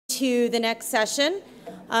to the next session,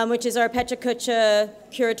 which is our Pecha Kucha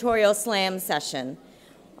curatorial slam session.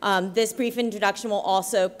 This brief introduction will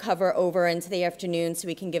also cover over into the afternoon so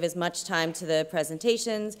we can give as much time to the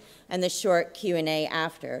presentations and the short Q&A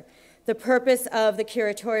after. The purpose of the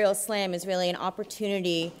curatorial slam is really an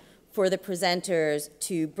opportunity for the presenters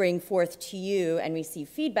to bring forth to you and receive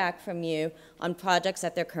feedback from you on projects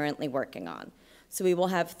that they're currently working on. So we will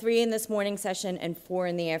have 3 in this morning session and 4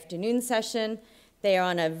 in the afternoon session. They are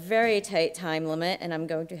on a very tight time limit, and I'm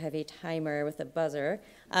going to have a timer with a buzzer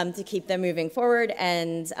to keep them moving forward,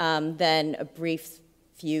 and then a brief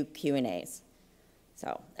few Q&As.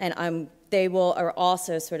 So, and they are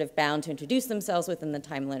also sort of bound to introduce themselves within the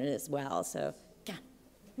time limit as well. So, yeah.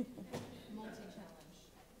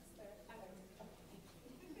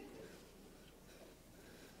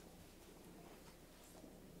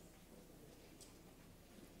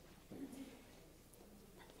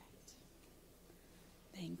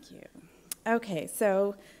 Thank you. Okay,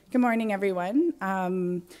 so good morning, everyone.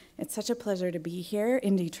 It's such a pleasure to be here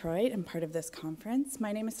in Detroit and part of this conference.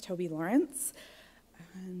 My name is Toby Lawrence,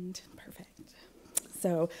 and perfect.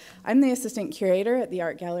 So I'm the assistant curator at the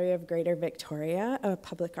Art Gallery of Greater Victoria, a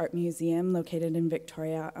public art museum located in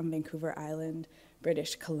Victoria on Vancouver Island,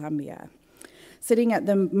 British Columbia. Sitting at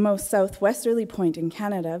the most southwesterly point in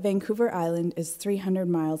Canada, Vancouver Island is 300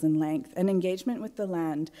 miles in length, and engagement with the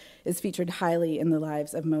land is featured highly in the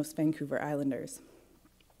lives of most Vancouver Islanders.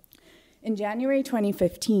 In January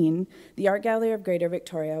 2015, the Art Gallery of Greater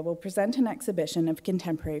Victoria will present an exhibition of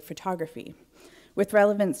contemporary photography. With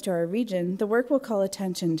relevance to our region, the work will call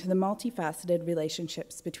attention to the multifaceted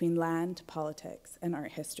relationships between land, politics, and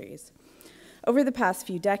art histories. Over the past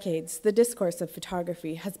few decades, the discourse of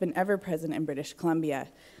photography has been ever present in British Columbia.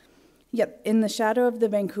 Yet, in the shadow of the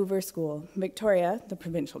Vancouver School, Victoria, the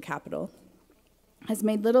provincial capital, has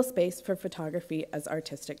made little space for photography as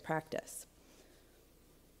artistic practice.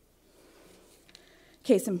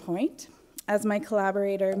 Case in point, as my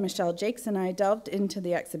collaborator Michelle Jakes and I delved into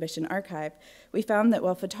the exhibition archive, we found that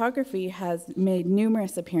while photography has made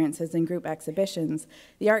numerous appearances in group exhibitions,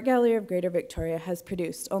 the Art Gallery of Greater Victoria has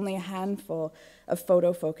produced only a handful of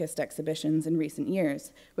photo-focused exhibitions in recent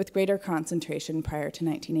years, with greater concentration prior to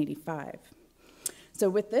 1985. So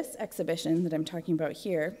with this exhibition that I'm talking about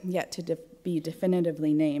here, yet to be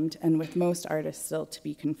definitively named, and with most artists still to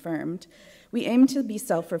be confirmed, we aim to be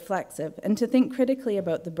self-reflexive and to think critically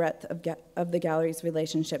about the breadth of the gallery's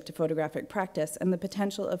relationship to photographic practice and the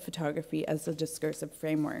potential of photography as a discursive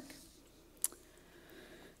framework.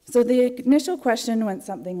 So the initial question went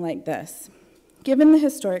something like this. Given the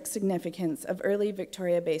historic significance of early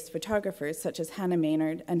Victoria-based photographers such as Hannah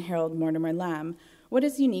Maynard and Harold Mortimer Lamb, what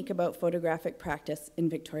is unique about photographic practice in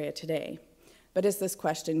Victoria today? But is this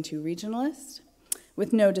question too regionalist?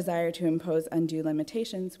 With no desire to impose undue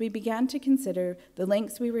limitations, we began to consider the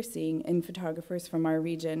links we were seeing in photographers from our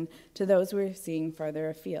region to those we were seeing farther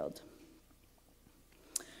afield.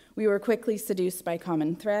 We were quickly seduced by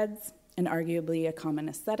common threads and arguably a common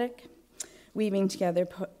aesthetic, weaving together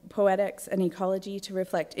poetics and ecology to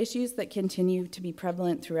reflect issues that continue to be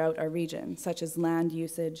prevalent throughout our region, such as land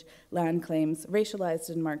usage, land claims, racialized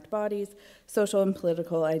and marked bodies, social and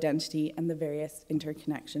political identity, and the various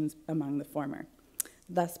interconnections among the former.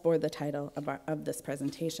 Thus bore the title of this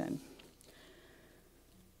presentation.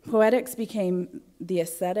 Poetics became the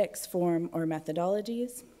aesthetics, form, or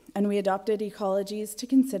methodologies, and we adopted ecologies to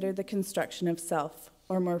consider the construction of self,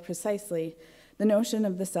 or more precisely, the notion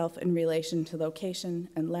of the self in relation to location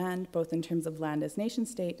and land, both in terms of land as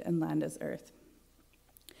nation-state and land as earth.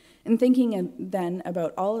 In thinking then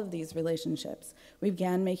about all of these relationships, we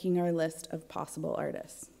began making our list of possible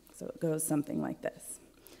artists. So it goes something like this.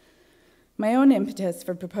 My own impetus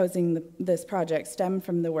for proposing this project stemmed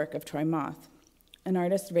from the work of Troy Moth, an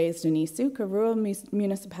artist raised in East-Sooke, a rural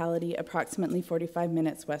municipality approximately 45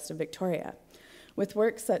 minutes west of Victoria. With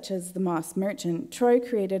works such as The Moss Merchant, Troy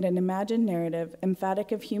created an imagined narrative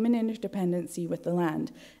emphatic of human interdependency with the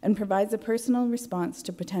land and provides a personal response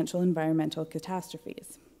to potential environmental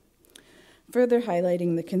catastrophes. Further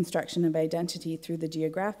highlighting the construction of identity through the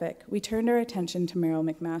geographic, we turned our attention to Meryl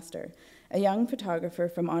McMaster, a young photographer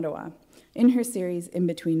from Ottawa. In her series In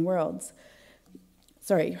Between Worlds,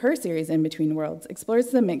 explores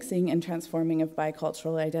the mixing and transforming of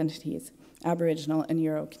bicultural identities, Aboriginal and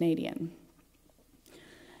Euro-Canadian.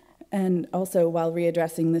 And also while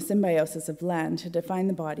readdressing the symbiosis of land to define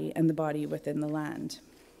the body and the body within the land.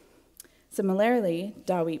 Similarly,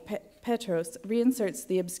 Dawit Petros reinserts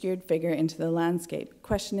the obscured figure into the landscape,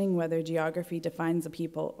 questioning whether geography defines a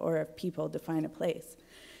people or if people define a place.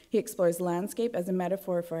 He explores landscape as a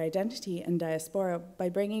metaphor for identity and diaspora by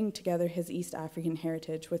bringing together his East African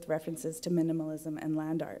heritage with references to minimalism and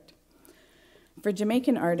land art. For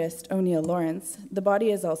Jamaican artist O'Neill Lawrence, the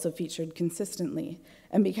body is also featured consistently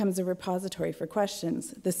and becomes a repository for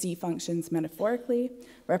questions. The sea functions metaphorically,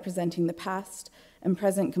 representing the past and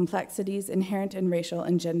present complexities inherent in racial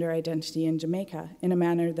and gender identity in Jamaica in a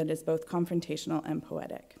manner that is both confrontational and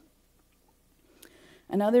poetic.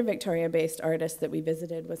 Another Victoria-based artist that we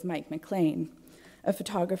visited was Mike McLean, a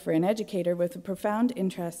photographer and educator with a profound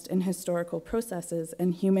interest in historical processes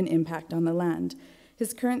and human impact on the land.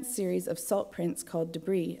 His current series of salt prints called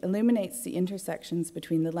Debris illuminates the intersections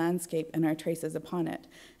between the landscape and our traces upon it,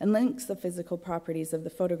 and links the physical properties of the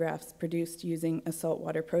photographs produced using a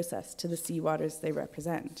saltwater process to the seawaters they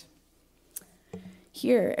represent.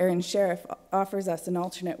 Here, Erin Sheriff offers us an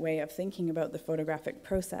alternate way of thinking about the photographic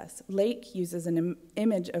process. Lake uses an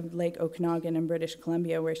image of Lake Okanagan in British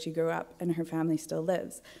Columbia, where she grew up and her family still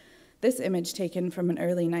lives. This image, taken from an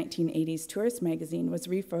early 1980s tourist magazine, was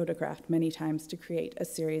rephotographed many times to create a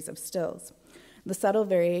series of stills. The subtle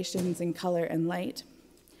variations in color and light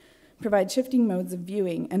provide shifting modes of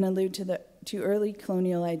viewing and allude to early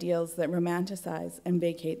colonial ideals that romanticize and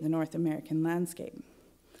vacate the North American landscape.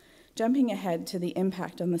 Jumping ahead to the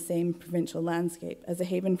impact on the same provincial landscape as a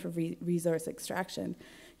haven for resource extraction,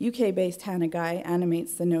 UK-based Hannah Guy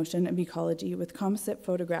animates the notion of ecology with composite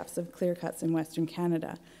photographs of clear cuts in Western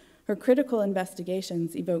Canada. Her critical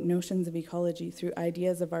investigations evoke notions of ecology through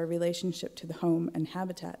ideas of our relationship to the home and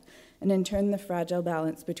habitat, and in turn the fragile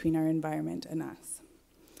balance between our environment and us.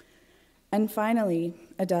 And finally,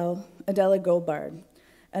 Adela Goldbard,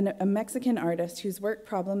 a Mexican artist whose work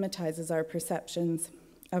problematizes our perceptions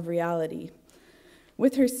of reality.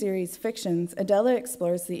 With her series Fictions, Adela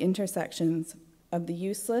explores the intersections of the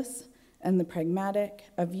useless and the pragmatic,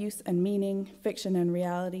 of use and meaning, fiction and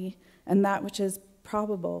reality, and that which is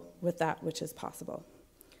probable with that which is possible.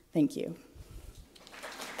 Thank you.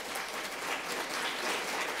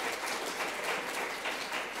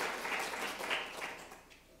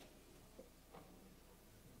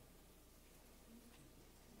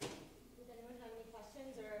 Does anyone have any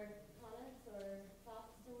questions or comments or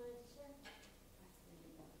thoughts they wanted to share?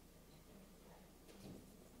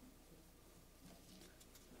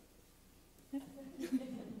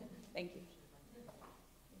 Thank you.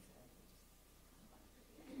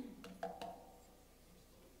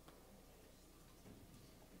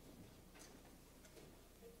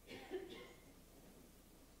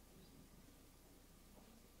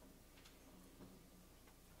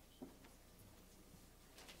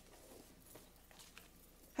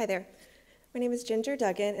 Hi there. My name is Ginger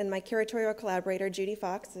Duggan, and my curatorial collaborator, Judy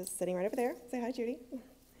Fox, is sitting right over there. Say hi, Judy.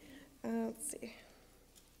 Let's see.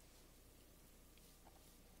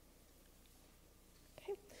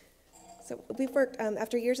 Okay. So we've worked,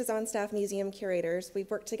 after years as on-staff museum curators, we've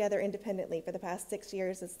worked together independently for the past 6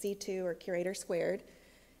 years as C2, or Curator². It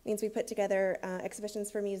means we put together exhibitions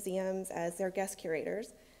for museums as their guest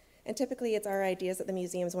curators. And typically, it's our ideas that the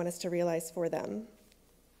museums want us to realize for them.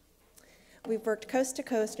 We've worked coast to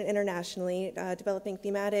coast and internationally, developing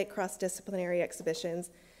thematic, cross-disciplinary exhibitions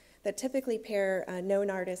that typically pair known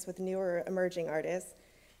artists with newer emerging artists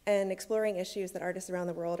and exploring issues that artists around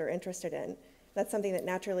the world are interested in. That's something that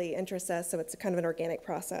naturally interests us, so it's kind of an organic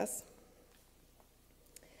process.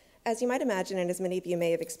 As you might imagine, and as many of you may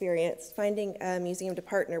have experienced, finding a museum to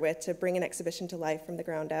partner with to bring an exhibition to life from the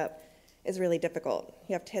ground up is really difficult.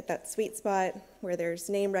 You have to hit that sweet spot where there's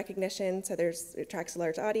name recognition, so it attracts a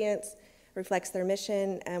large audience, reflects their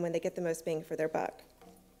mission, and when they get the most bang for their buck.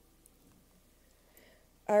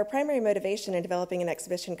 Our primary motivation in developing an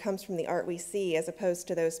exhibition comes from the art we see as opposed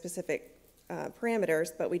to those specific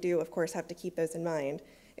parameters, but we do, of course, have to keep those in mind.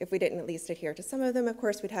 If we didn't at least adhere to some of them, of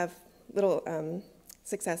course, we'd have little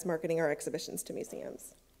success marketing our exhibitions to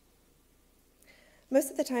museums. Most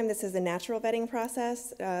of the time, this is a natural vetting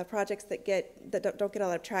process. Projects that don't get a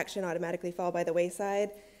lot of traction automatically fall by the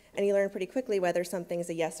wayside, and you learn pretty quickly whether something's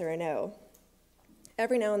a yes or a no.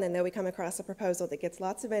 Every now and then, though, we come across a proposal that gets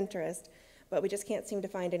lots of interest, but we just can't seem to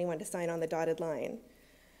find anyone to sign on the dotted line.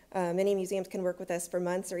 Many museums can work with us for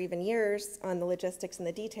months or even years on the logistics and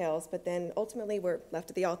the details, but then ultimately we're left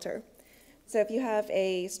at the altar. So if you have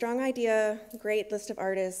a strong idea, great list of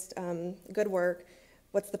artists, good work,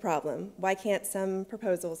 what's the problem? Why can't some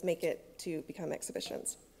proposals make it to become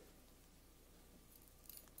exhibitions?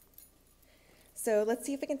 So let's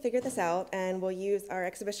see if we can figure this out, and we'll use our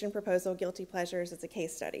exhibition proposal, Guilty Pleasures, as a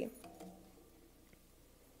case study.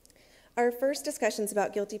 Our first discussions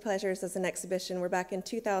about guilty pleasures as an exhibition were back in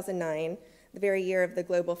 2009, the very year of the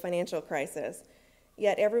global financial crisis.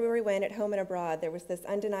 Yet everywhere we went, at home and abroad, there was this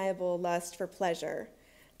undeniable lust for pleasure,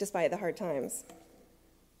 despite the hard times.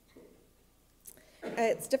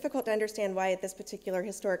 It's difficult to understand why at this particular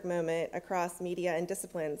historic moment across media and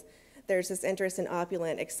disciplines, there's this interest in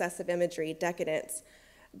opulent, excessive imagery, decadence,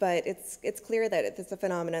 but it's clear that it's a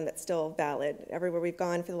phenomenon that's still valid. Everywhere we've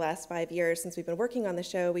gone for the last 5 years since we've been working on the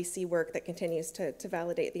show, we see work that continues to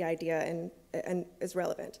validate the idea and is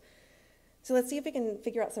relevant. So let's see if we can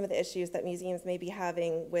figure out some of the issues that museums may be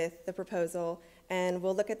having with the proposal, and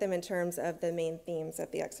we'll look at them in terms of the main themes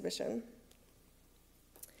of the exhibition.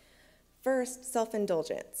 First,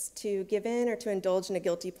 self-indulgence. To give in or to indulge in a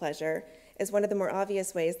guilty pleasure is one of the more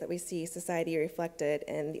obvious ways that we see society reflected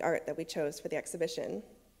in the art that we chose for the exhibition.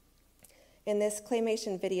 In this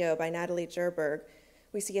claymation video by Natalie Jerberg,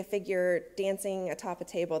 we see a figure dancing atop a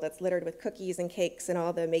table that's littered with cookies and cakes and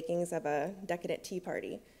all the makings of a decadent tea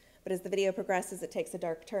party. But as the video progresses, it takes a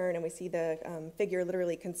dark turn, and we see the figure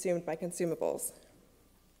literally consumed by consumables.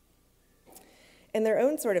 In their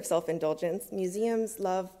own sort of self-indulgence, museums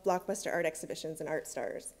love blockbuster art exhibitions and art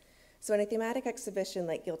stars. So in a thematic exhibition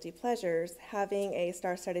like Guilty Pleasures, having a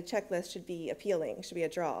star-studded checklist should be appealing, should be a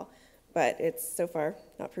draw, but it's so far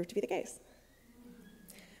not proved to be the case.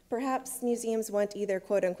 Perhaps museums want either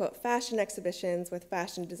quote-unquote fashion exhibitions with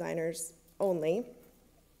fashion designers only,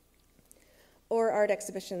 or art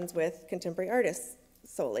exhibitions with contemporary artists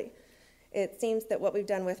solely. It seems that what we've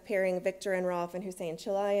done with pairing Victor and Rolf and Hussein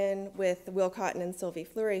Chalayan with Will Cotton and Sylvie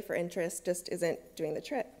Fleury for interest just isn't doing the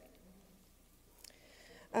trick.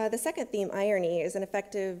 The second theme, irony, is an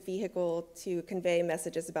effective vehicle to convey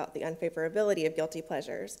messages about the unfavorability of guilty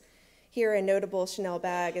pleasures. Here, a notable Chanel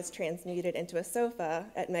bag is transmuted into a sofa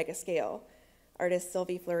at mega scale. Artist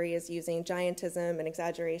Sylvie Fleury is using giantism and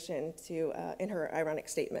exaggeration in her ironic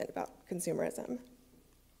statement about consumerism.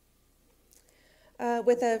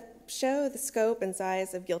 With a show the scope and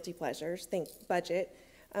size of guilty pleasures, think budget,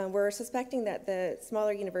 we're suspecting that the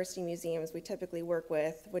smaller university museums we typically work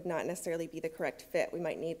with would not necessarily be the correct fit. We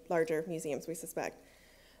might need larger museums, we suspect.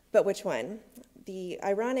 But which one? The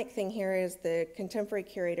ironic thing here is the contemporary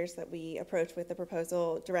curators that we approach with the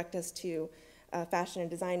proposal direct us to fashion and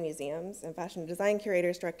design museums, and fashion and design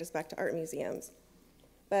curators direct us back to art museums.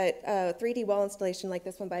 But a 3D wall installation like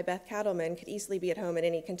this one by Beth Cattleman could easily be at home at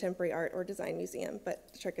any contemporary art or design museum, but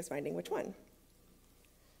the trick is finding which one.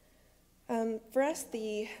 For us,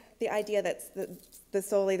 the idea that's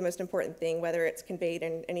solely the most important thing, whether it's conveyed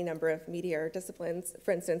in any number of media or disciplines,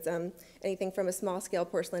 for instance, anything from a small-scale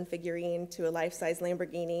porcelain figurine to a life-size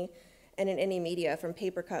Lamborghini, and in any media from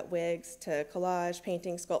paper-cut wigs to collage,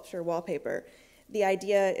 painting, sculpture, wallpaper, the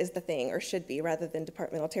idea is the thing, or should be, rather than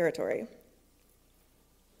departmental territory.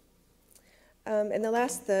 And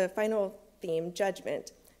the final theme,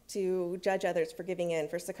 judgment, to judge others for giving in,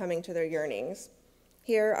 for succumbing to their yearnings.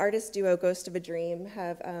 Here, artist duo Ghost of a Dream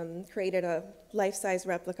have created a life-size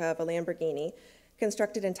replica of a Lamborghini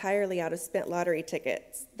constructed entirely out of spent lottery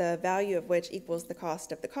tickets, the value of which equals the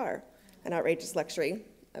cost of the car, an outrageous luxury,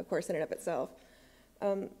 of course, in and of itself.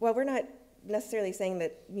 While we're not necessarily saying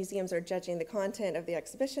that museums are judging the content of the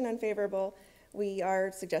exhibition unfavorable, we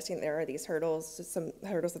are suggesting there are these hurdles, some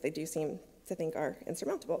hurdles that they do seem to think are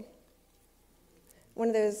insurmountable. One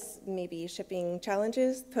of those may be shipping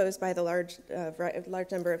challenges posed by the large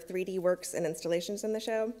number of 3D works and installations in the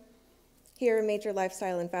show. Here, major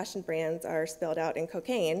lifestyle and fashion brands are spelled out in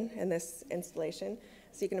cocaine in this installation,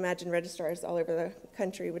 so you can imagine registrars all over the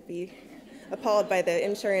country would be appalled by the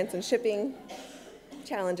insurance and shipping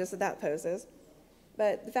challenges that poses.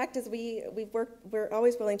 But the fact is we're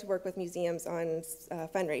always willing to work with museums on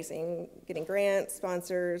fundraising, getting grants,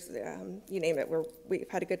 sponsors, you name it. We've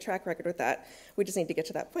had a good track record with that. We just need to get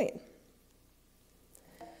to that point.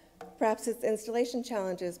 Perhaps it's installation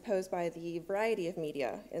challenges posed by the variety of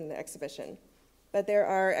media in the exhibition. But there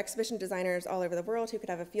are exhibition designers all over the world who could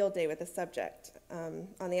have a field day with this subject.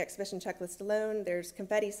 On the exhibition checklist alone, there's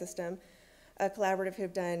Confetti System, a collaborative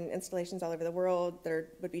who've done installations all over the world that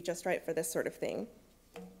would be just right for this sort of thing.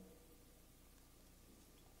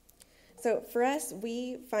 So for us,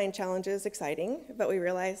 we find challenges exciting, but we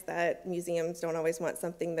realize that museums don't always want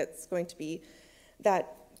something that's going to be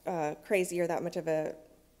that crazy or that much of a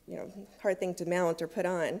hard thing to mount or put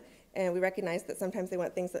on. And we recognize that sometimes they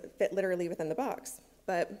want things that fit literally within the box.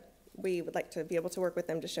 But we would like to be able to work with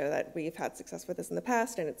them to show that we've had success with this in the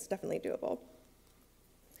past, and it's definitely doable.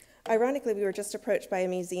 Ironically, we were just approached by a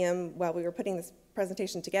museum while we were putting this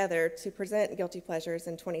presentation together to present Guilty Pleasures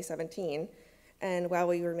in 2017. And while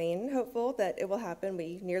we remain hopeful that it will happen,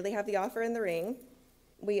 we nearly have the offer in the ring.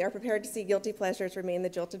 We are prepared to see Guilty Pleasures remain the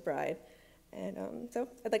jilted bride. And so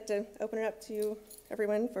I'd like to open it up to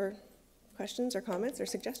everyone for questions. questions or comments or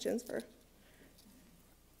suggestions for.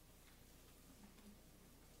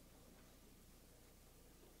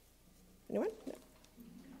 Anyone? No.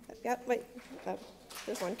 Yeah, wait,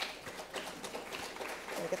 there's one. Can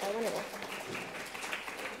I get that one or no?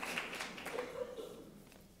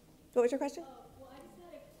 What was your question? Well, I just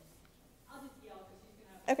had I'll just yell because she's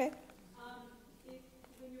going to. Okay.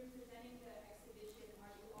 When you're presenting the exhibition,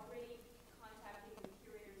 are you already contacting the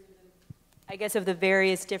curators of the, I guess, of the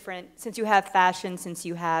various different, since you have fashion, since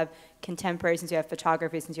you have contemporary, since you have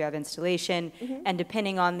photography, since you have installation, and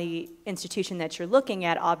depending on the institution that you're looking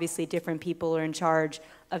at, obviously different people are in charge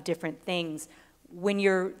of different things. When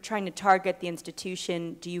you're trying to target the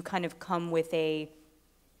institution, do you kind of come with a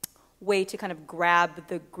way to kind of grab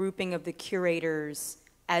the grouping of the curators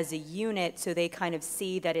as a unit so they kind of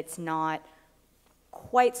see that it's not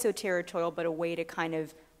quite so territorial, but a way to kind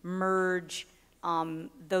of merge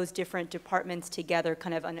those different departments together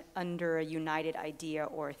kind of under a united idea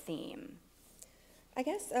or theme? I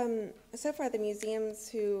guess so far the museums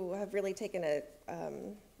who have really taken a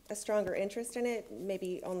stronger interest in it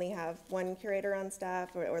maybe only have one curator on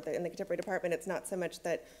staff, or in the contemporary department it's not so much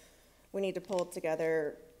that we need to pull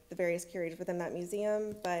together the various curators within that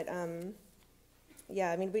museum, but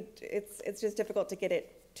yeah, I mean, it's just difficult to get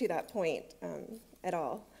it to that point at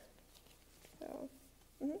all. So,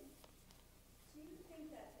 Do you think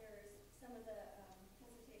that there's some of the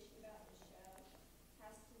hesitation about the show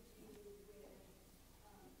has to do with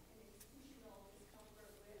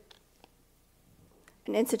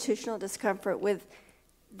an institutional discomfort with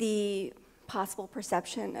the possible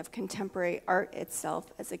perception of contemporary art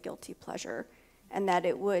itself as a guilty pleasure, and that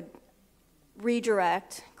it would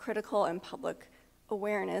redirect critical and public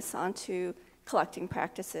awareness onto collecting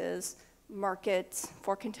practices, markets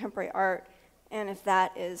for contemporary art, and if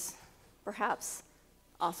that is perhaps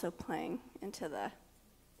also playing into the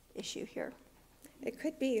issue here? it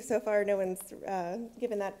could be. So far, no one's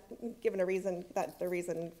given a reason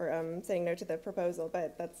for saying no to the proposal,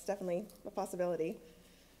 but that's definitely a possibility.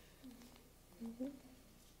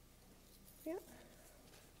 Yeah.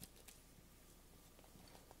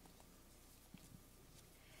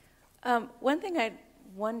 One thing I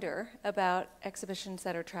wonder about exhibitions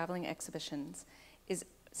that are traveling exhibitions is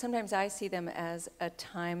sometimes I see them as a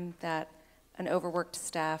time that an overworked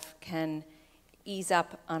staff can ease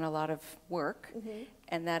up on a lot of work,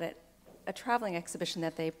 and that a traveling exhibition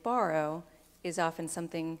that they borrow is often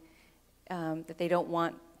something that they don't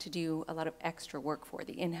want to do a lot of extra work for.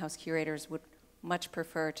 The in-house curators would much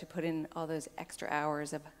prefer to put in all those extra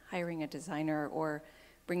hours of hiring a designer or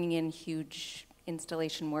bringing in huge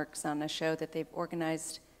installation works on a show that they've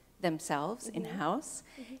organized themselves in-house,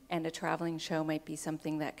 and a traveling show might be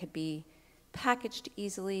something that could be packaged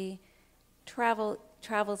easily,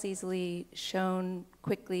 travels easily, shown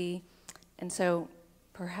quickly, and so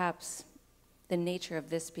perhaps the nature of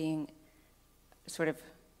this being sort of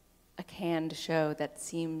a canned show that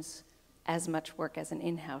seems as much work as an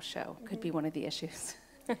in-house show could be one of the issues.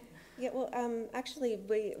 Yeah, well, actually,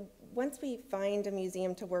 once we find a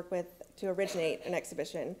museum to work with to originate an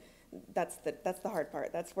exhibition, that's the hard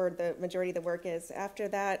part. That's where the majority of the work is. After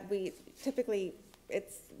that, we typically,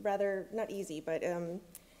 it's rather not easy, but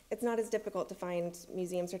it's not as difficult to find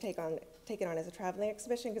museums to take it on as a traveling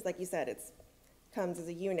exhibition, because like you said, it comes as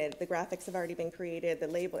a unit. The graphics have already been created, the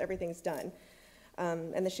label, everything's done.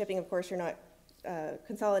 And the shipping, of course, you're not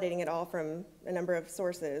consolidating it all from a number of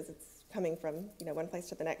sources. It's coming from one place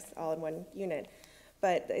to the next, all in one unit.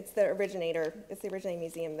 But it's the originating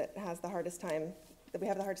museum that has the hardest time, that we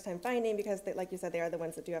have the hardest time finding, because they, like you said, they are the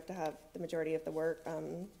ones that do have to have the majority of the work,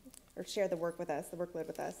 or share the work with us, the workload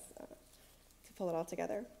with us, to pull it all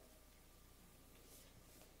together.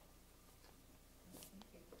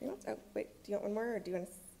 Oh, wait, do you want one more, or do you want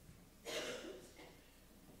to?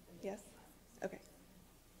 Yes? Okay.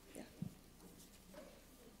 Yeah.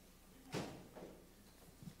 Thanks.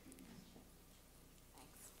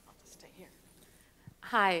 I'll just stay here.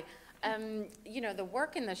 Hi. The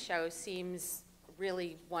work in the show seems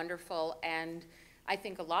really wonderful, and I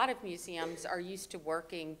think a lot of museums are used to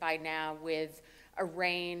working by now with a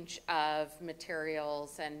range of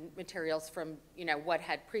materials, and materials from what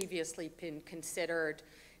had previously been considered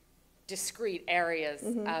discrete areas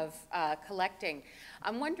of collecting.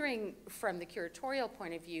 I'm wondering, from the curatorial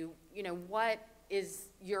point of view, what is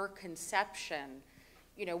your conception?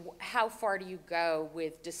 How far do you go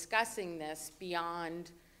with discussing this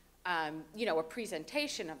beyond, a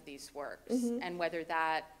presentation of these works, and whether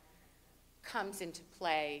that comes into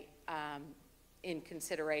play in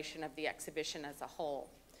consideration of the exhibition as a whole?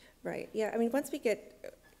 Right. Yeah. I mean,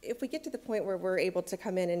 if we get to the point where we're able to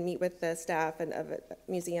come in and meet with the staff and of a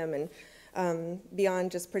museum and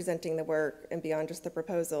beyond just presenting the work and beyond just the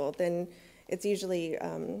proposal, then it's usually,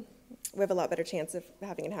 we have a lot better chance of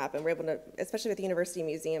having it happen. We're able to, especially with university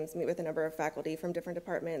museums, meet with a number of faculty from different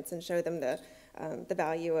departments and show them the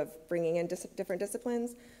value of bringing in different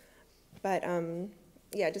disciplines. But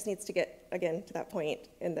yeah, it just needs to get, again, to that point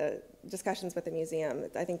in the discussions with the museum.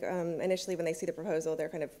 I think initially when they see the proposal, they're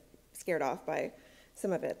kind of scared off by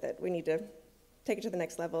some of it, that we need to take it to the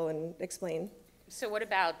next level and explain. So what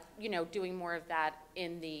about, doing more of that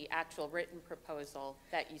in the actual written proposal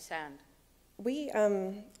that you send? We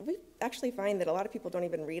actually find that a lot of people don't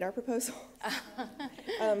even read our proposal.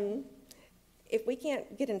 If we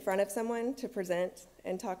can't get in front of someone to present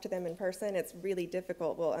and talk to them in person, it's really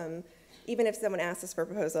difficult. Well, even if someone asks us for a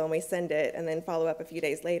proposal and we send it and then follow up a few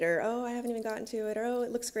days later, oh, I haven't even gotten to it, or oh,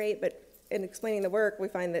 it looks great, but in explaining the work, we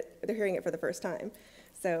find that they're hearing it for the first time.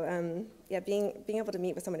 So yeah, being able to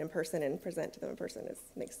meet with someone in person and present to them in person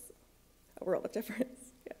makes a world of difference.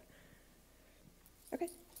 Yeah. Okay,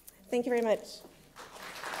 thank you very much.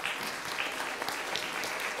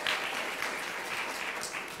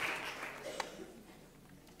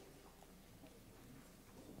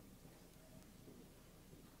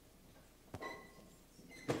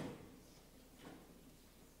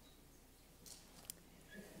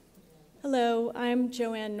 Hello, I'm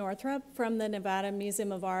JoAnne Northrup from the Nevada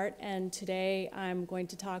Museum of Art, and today I'm going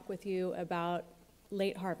to talk with you about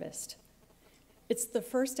Late Harvest. It's the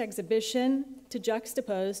first exhibition to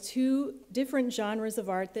juxtapose two different genres of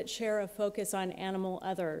art that share a focus on animal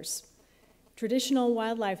others: traditional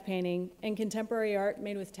wildlife painting and contemporary art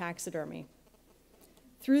made with taxidermy.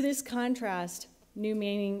 Through this contrast, new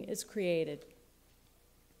meaning is created.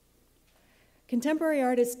 Contemporary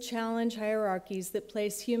artists challenge hierarchies that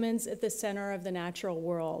place humans at the center of the natural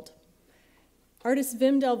world. Artist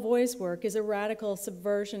Wim Delvoye's work is a radical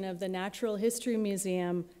subversion of the Natural History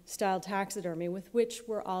Museum-style taxidermy with which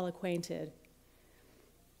we're all acquainted.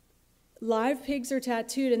 Live pigs are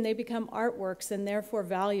tattooed and they become artworks and therefore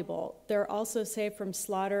valuable. They're also safe from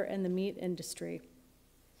slaughter and the meat industry.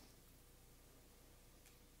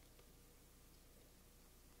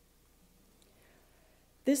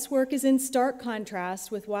 This work is in stark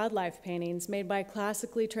contrast with wildlife paintings made by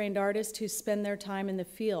classically trained artists who spend their time in the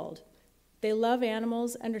field. They love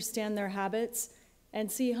animals, understand their habits,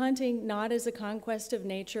 and see hunting not as a conquest of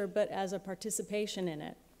nature, but as a participation in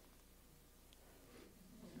it.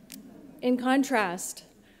 In contrast,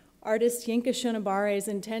 artist Yinka Shonobare's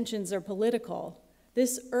intentions are political.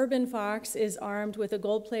 This urban fox is armed with a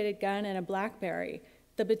gold-plated gun and a BlackBerry,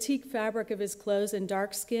 the batik fabric of his clothes and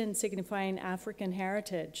dark skin signifying African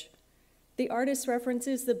heritage. The artist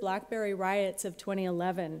references the BlackBerry riots of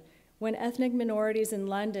 2011, when ethnic minorities in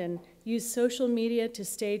London used social media to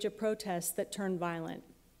stage a protest that turned violent.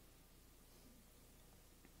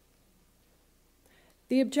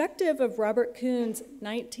 The objective of Robert Kuhn's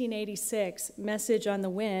 1986 Message on the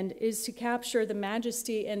Wind is to capture the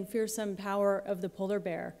majesty and fearsome power of the polar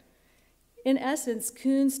bear. In essence,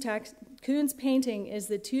 Kuhn's painting is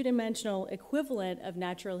the two-dimensional equivalent of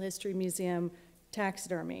Natural History Museum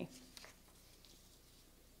taxidermy.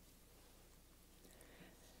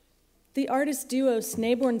 The artist duo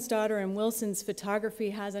Snabornsdottir and Wilson's photography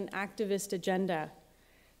has an activist agenda.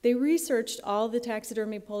 They researched all the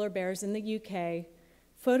taxidermy polar bears in the UK,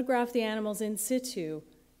 photographed the animals in situ,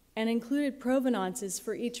 and included provenances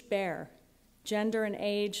for each bear: gender and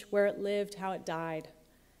age, where it lived, how it died.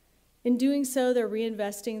 In doing so, they're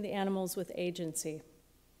reinvesting the animals with agency.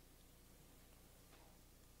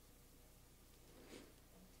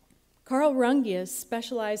 Carl Rungius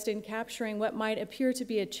specialized in capturing what might appear to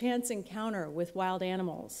be a chance encounter with wild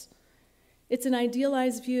animals. It's an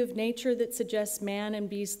idealized view of nature that suggests man and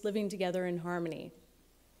beast living together in harmony.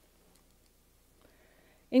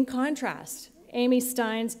 In contrast, Amy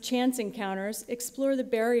Stein's Chance Encounters explore the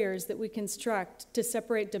barriers that we construct to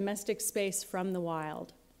separate domestic space from the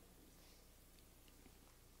wild.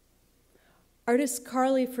 Artist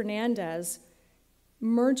Carly Fernandez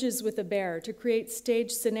merges with a bear to create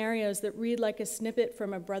stage scenarios that read like a snippet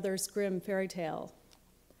from a Brothers Grimm fairy tale.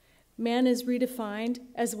 Man is redefined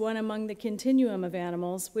as one among the continuum of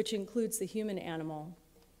animals, which includes the human animal.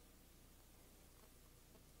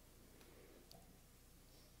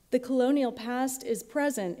 The colonial past is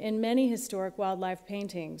present in many historic wildlife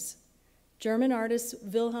paintings. German artist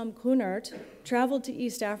Wilhelm Kunert traveled to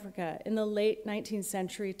East Africa in the late 19th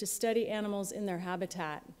century to study animals in their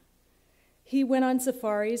habitat. He went on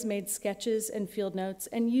safaris, made sketches and field notes,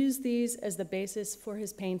 and used these as the basis for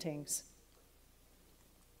his paintings.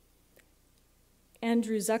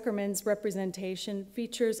 Andrew Zuckerman's representation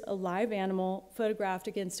features a live animal photographed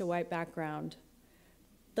against a white background.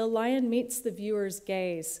 The lion meets the viewer's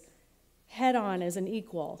gaze head-on as an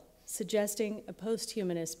equal, suggesting a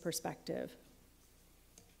post-humanist perspective.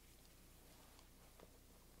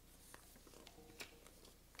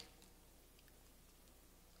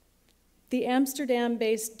 The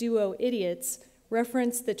Amsterdam-based duo Idiots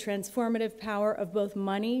reference the transformative power of both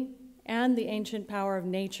money and the ancient power of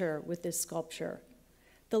nature with this sculpture.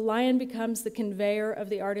 The lion becomes the conveyor of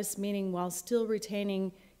the artist's meaning while still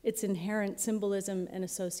retaining its inherent symbolism and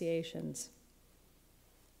associations.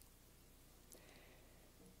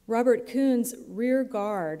 Robert Kuhn's Rear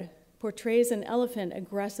Guard portrays an elephant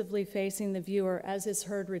aggressively facing the viewer as his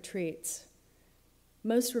herd retreats.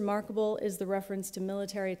 Most remarkable is the reference to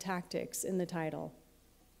military tactics in the title.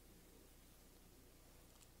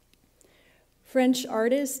 French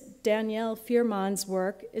artist Daniel Firman's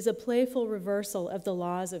work is a playful reversal of the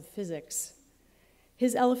laws of physics.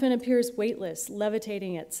 His elephant appears weightless,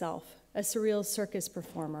 levitating itself, a surreal circus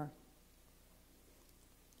performer.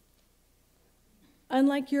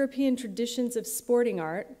 Unlike European traditions of sporting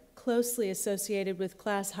art, closely associated with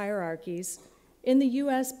class hierarchies, in the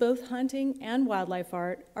US, both hunting and wildlife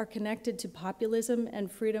art are connected to populism and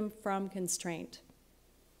freedom from constraint.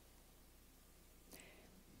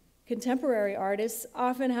 Contemporary artists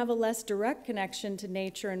often have a less direct connection to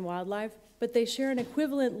nature and wildlife, but they share an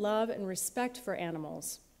equivalent love and respect for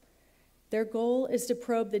animals. Their goal is to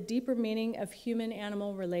probe the deeper meaning of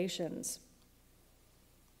human-animal relations.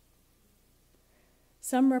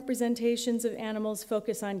 Some representations of animals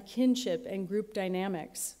focus on kinship and group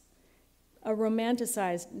dynamics, a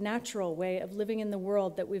romanticized, natural way of living in the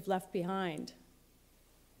world that we've left behind.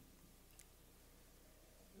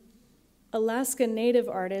 Alaska Native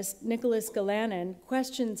artist Nicholas Galanin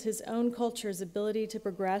questions his own culture's ability to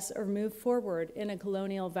progress or move forward in a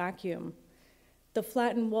colonial vacuum. The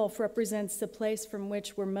flattened wolf represents the place from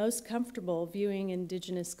which we're most comfortable viewing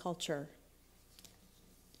indigenous culture.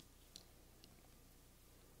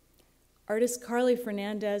 Artist Carly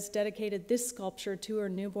Fernandez dedicated this sculpture to her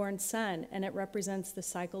newborn son, and it represents the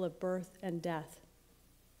cycle of birth and death.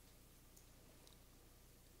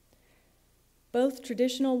 Both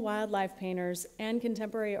traditional wildlife painters and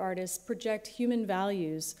contemporary artists project human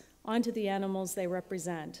values onto the animals they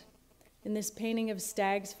represent. In this painting of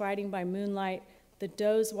stags fighting by moonlight, the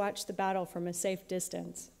does watch the battle from a safe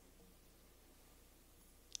distance.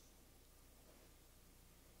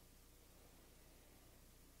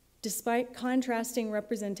 Despite contrasting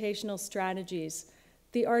representational strategies,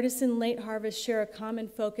 the artists in Late Harvest share a common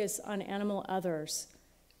focus on animal others,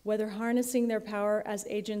 whether harnessing their power as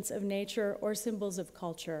agents of nature or symbols of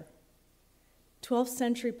culture. 12th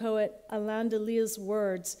century poet Alain Delille's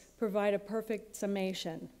words provide a perfect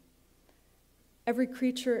summation. Every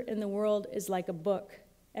creature in the world is like a book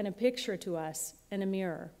and a picture to us and a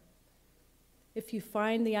mirror. If you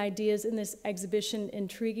find the ideas in this exhibition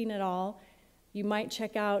intriguing at all, you might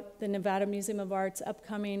check out the Nevada Museum of Art's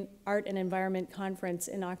upcoming Art and Environment Conference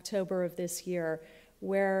in October of this year,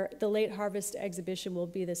 where the Late Harvest exhibition will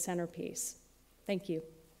be the centerpiece. Thank you.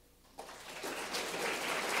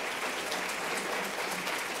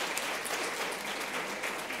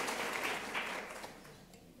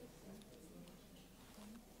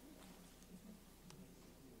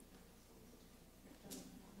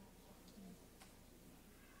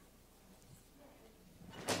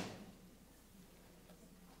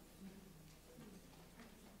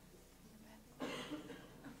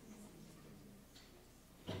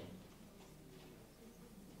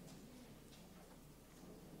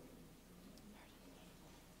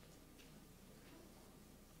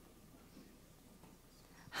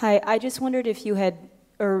 Hi, I just wondered if you had,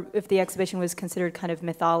 or if the exhibition was considered kind of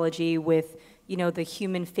mythology with, you know, the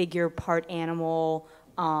human figure part animal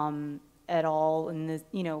at all, and the,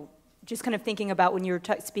 you know, just kind of thinking about when you were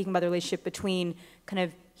speaking about the relationship between kind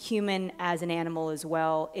of human as an animal as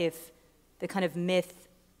well, if the kind of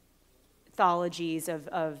mythologies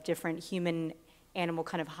of different human-animal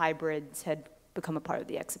kind of hybrids had become a part of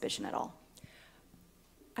the exhibition at all.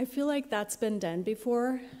 I feel like that's been done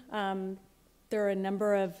before. There are a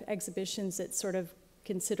number of exhibitions that sort of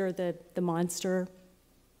consider the monster,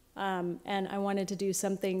 and I wanted to do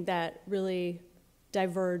something that really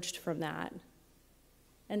diverged from that.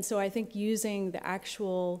 And so I think using the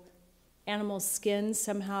actual animal skin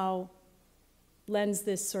somehow lends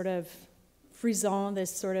this sort of frisson,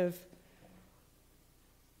 this sort of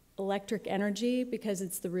electric energy, because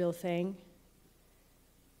it's the real thing.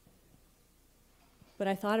 But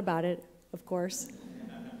I thought about it, of course.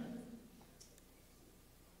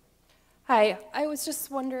 Hi, I was just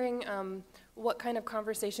wondering what kind of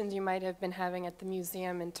conversations you might have been having at the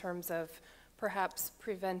museum in terms of perhaps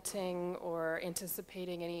preventing or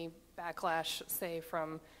anticipating any backlash, say,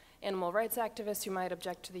 from animal rights activists who might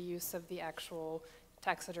object to the use of the actual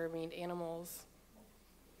taxidermied animals?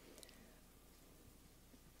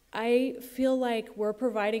 I feel like we're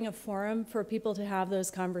providing a forum for people to have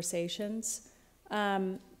those conversations.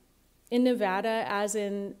 In Nevada, as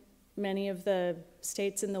in many of the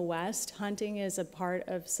states in the West, hunting is a part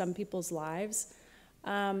of some people's lives.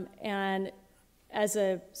 And as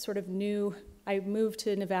a sort of I moved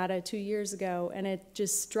to Nevada 2 years ago, and it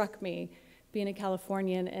just struck me, being a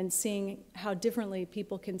Californian and seeing how differently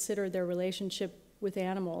people consider their relationship with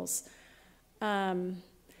animals.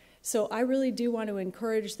 So I really do want to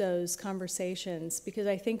encourage those conversations, because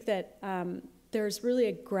I think that there's really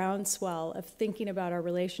a groundswell of thinking about our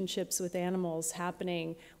relationships with animals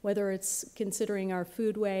happening, whether it's considering our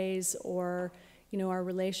foodways or, our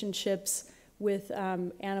relationships with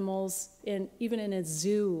animals even in a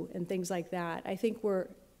zoo and things like that. I think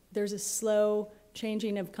there's a slow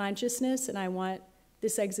changing of consciousness, and I want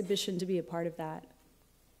this exhibition to be a part of that.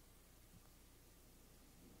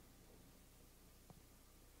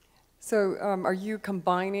 So are you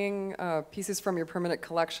combining pieces from your permanent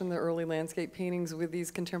collection, the early landscape paintings, with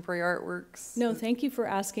these contemporary artworks? No, thank you for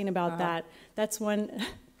asking about that. That's one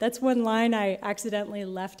line I accidentally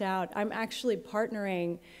left out. I'm actually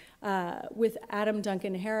partnering with Adam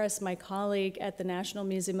Duncan Harris, my colleague at the National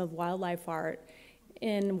Museum of Wildlife Art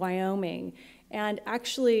in Wyoming. And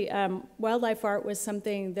actually, wildlife art was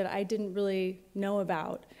something that I didn't really know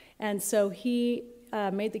about. And so he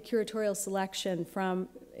made the curatorial selection from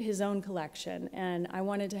his own collection. And I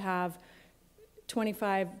wanted to have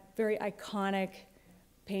 25 very iconic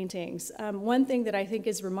paintings. One thing that I think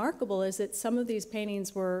is remarkable is that some of these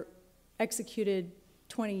paintings were executed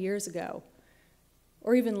 20 years ago,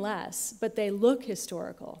 or even less, but they look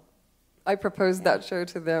historical. I proposed that show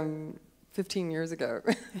to them 15 years ago.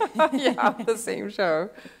 Yeah, the same show.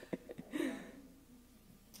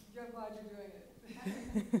 I'm glad you're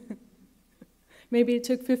doing it. Maybe it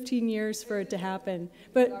took 15 years for it to happen,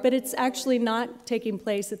 but it's actually not taking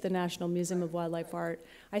place at the National Museum of Wildlife Art.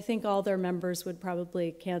 I think all their members would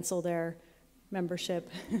probably cancel their membership.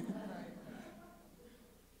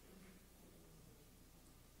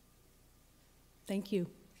 Thank you.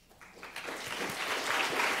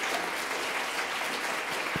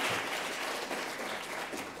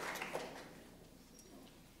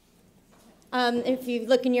 If you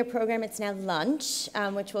look in your program, it's now lunch,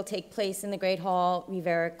 which will take place in the Great Hall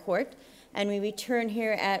Rivera Court, and we return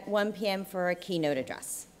here at 1 p.m. for our keynote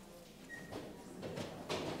address.